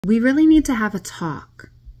We really need to have a talk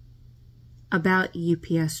about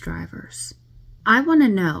UPS drivers. I want to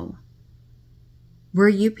know where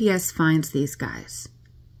UPS finds these guys.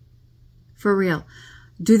 For real,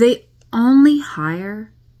 do they only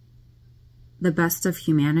hire the best of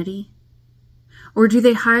humanity? Or do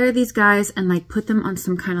they hire these guys and like put them on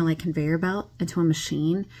some kind of like conveyor belt into a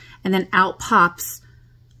machine, and then out pops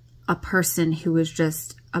a person who is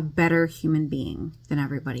just a better human being than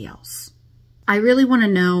everybody else? I really want to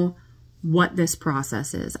know what this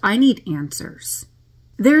process is. I need answers.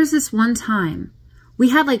 There's this one time we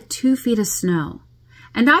had like 2 feet of snow,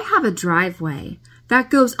 and I have a driveway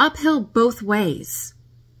that goes uphill both ways.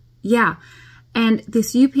 Yeah, and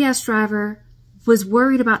this UPS driver was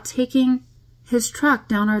worried about taking his truck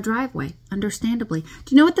down our driveway, understandably.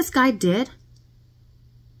 Do you know what this guy did?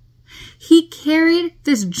 He carried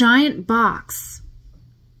this giant box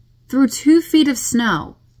through 2 feet of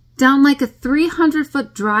snow down like a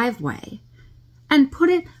 300-foot driveway and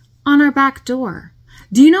put it on our back door.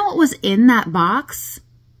 Do you know what was in that box?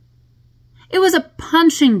 It was a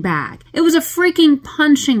punching bag. It was a freaking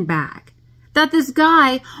punching bag that this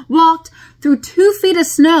guy walked through 2 feet of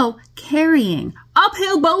snow carrying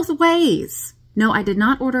uphill both ways. No, I did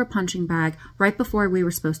not order a punching bag right before we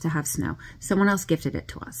were supposed to have snow. Someone else gifted it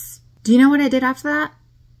to us. Do you know what I did after that?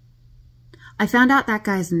 I found out that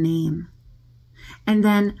guy's name. And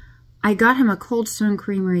then I got him a Cold Stone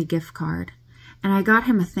Creamery gift card. And I got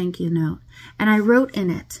him a thank you note. And I wrote in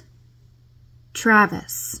it,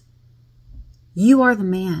 Travis, you are the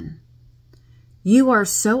man. You are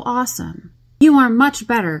so awesome. You are much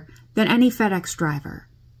better than any FedEx driver.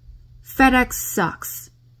 FedEx sucks.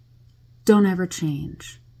 Don't ever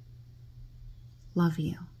change. Love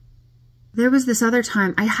you. There was this other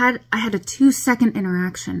time I had a 2-second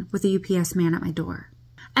interaction with the UPS man at my door.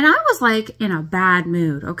 And I was like in a bad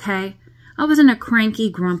mood, okay? I was in a cranky,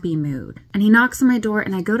 grumpy mood. And he knocks on my door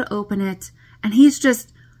and I go to open it and he's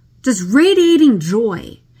just radiating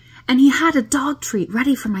joy. And he had a dog treat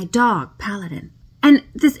ready for my dog, Paladin. And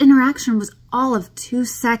this interaction was all of 2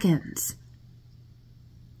 seconds.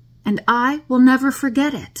 And I will never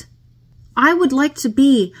forget it. I would like to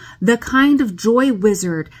be the kind of joy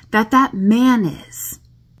wizard that man is.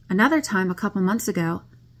 Another time, a couple months ago,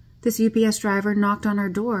 this UPS driver knocked on our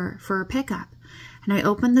door for a pickup. And I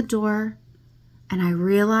opened the door and I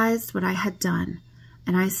realized what I had done.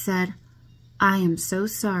 And I said, I am so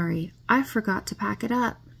sorry. I forgot to pack it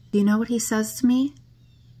up. Do you know what he says to me?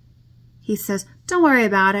 He says, don't worry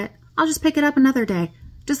about it. I'll just pick it up another day.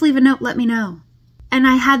 Just leave a note, let me know. And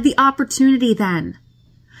I had the opportunity then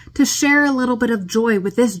to share a little bit of joy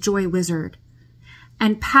with this joy wizard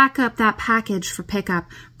and pack up that package for pickup,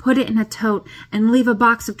 put it in a tote, and leave a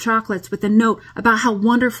box of chocolates with a note about how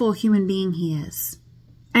wonderful a human being he is.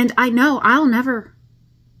 And I know I'll never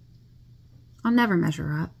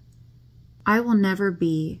measure up. I will never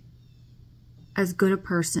be as good a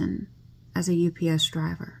person as a UPS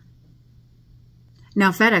driver.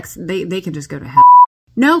 Now FedEx, they can just go to hell.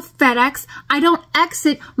 No, FedEx, I don't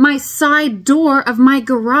exit my side door of my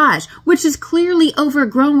garage, which is clearly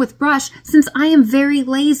overgrown with brush since I am very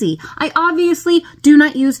lazy. I obviously do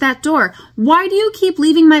not use that door. Why do you keep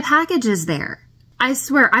leaving my packages there? I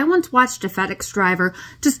swear, I once watched a FedEx driver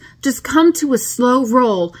just come to a slow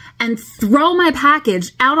roll and throw my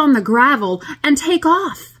package out on the gravel and take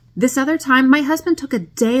off. This other time, my husband took a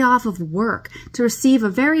day off of work to receive a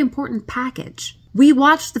very important package. We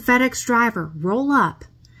watched the FedEx driver roll up,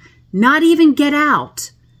 not even get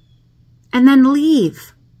out, and then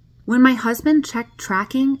leave. When my husband checked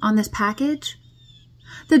tracking on this package,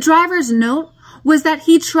 the driver's note was that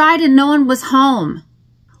he tried and no one was home.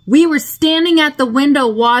 We were standing at the window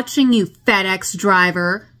watching you, FedEx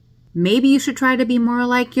driver. Maybe you should try to be more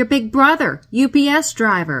like your big brother, UPS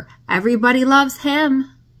driver. Everybody loves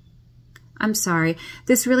him. I'm sorry,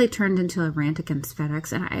 this really turned into a rant against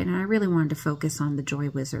FedEx, and I really wanted to focus on the joy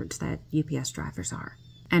wizards that UPS drivers are.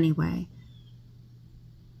 Anyway,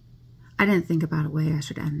 I didn't think about a way I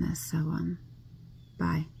should end this, so,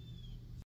 bye.